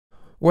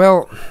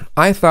Well,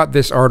 I thought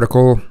this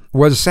article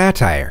was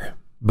satire,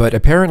 but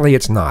apparently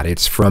it's not.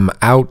 It's from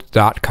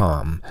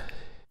out.com.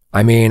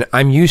 I mean,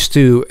 I'm used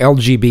to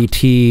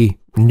LGBT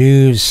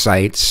news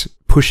sites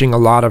pushing a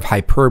lot of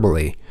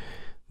hyperbole,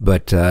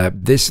 but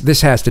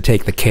this has to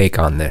take the cake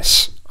on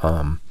this.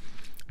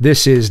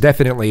 This is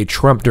definitely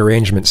Trump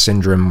derangement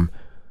syndrome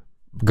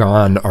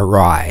gone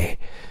awry.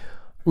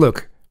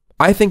 Look,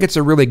 I think it's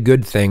a really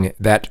good thing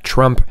that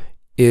Trump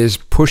is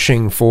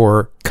pushing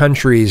for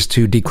countries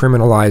to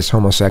decriminalize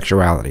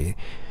homosexuality.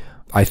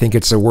 I think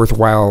it's a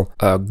worthwhile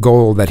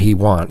goal that he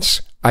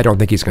wants. I don't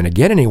think he's going to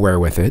get anywhere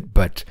with it,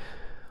 but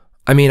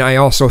I mean, I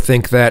also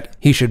think that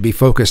he should be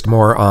focused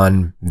more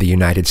on the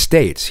United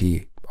States.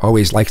 He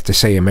always likes to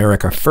say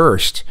America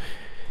first.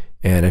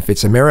 And if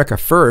it's America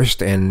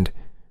first and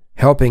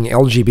helping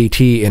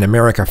LGBT in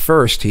America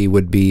first, he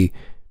would be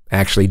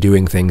actually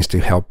doing things to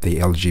help the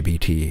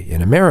LGBT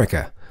in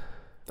America.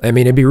 I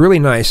mean, it'd be really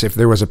nice if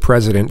there was a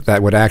president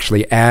that would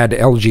actually add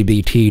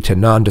LGBT to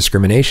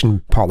non-discrimination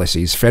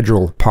policies,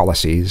 federal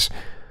policies,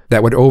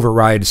 that would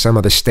override some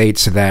of the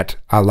states that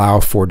allow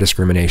for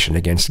discrimination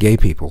against gay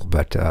people.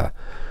 But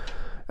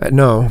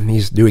no,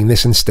 he's doing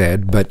this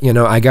instead. But, you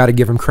know, I got to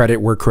give him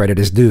credit where credit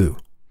is due.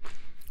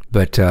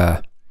 But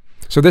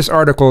so this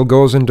article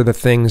goes into the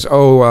things,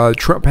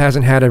 Trump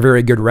hasn't had a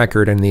very good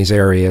record in these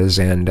areas,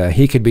 and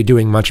he could be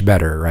doing much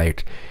better,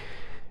 right?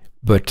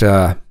 But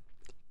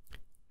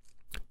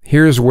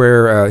here's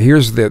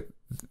the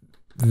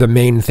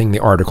main thing the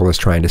article is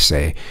trying to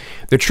say.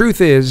 The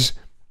truth is,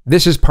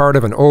 this is part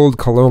of an old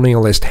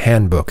colonialist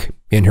handbook.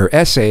 In her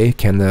essay,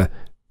 Can the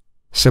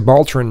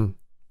Subaltern,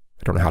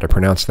 I don't know how to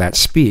pronounce that,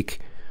 Speak,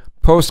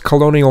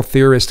 post-colonial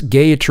theorist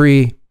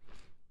Gayatri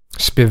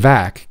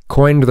Spivak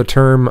coined the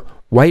term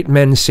white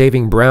men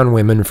saving brown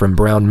women from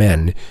brown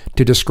men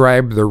to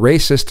describe the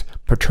racist,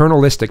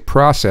 paternalistic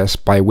process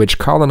by which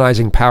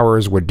colonizing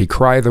powers would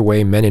decry the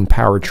way men in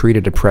power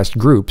treated oppressed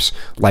groups,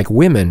 like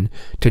women,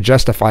 to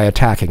justify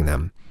attacking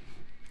them.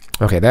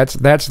 Okay, that's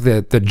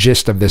the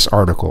gist of this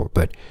article,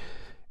 but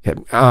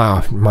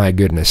my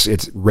goodness,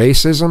 it's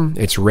racism,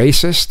 it's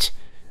racist.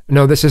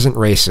 No, this isn't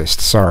racist,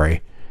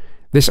 sorry.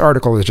 This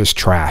article is just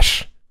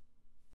trash.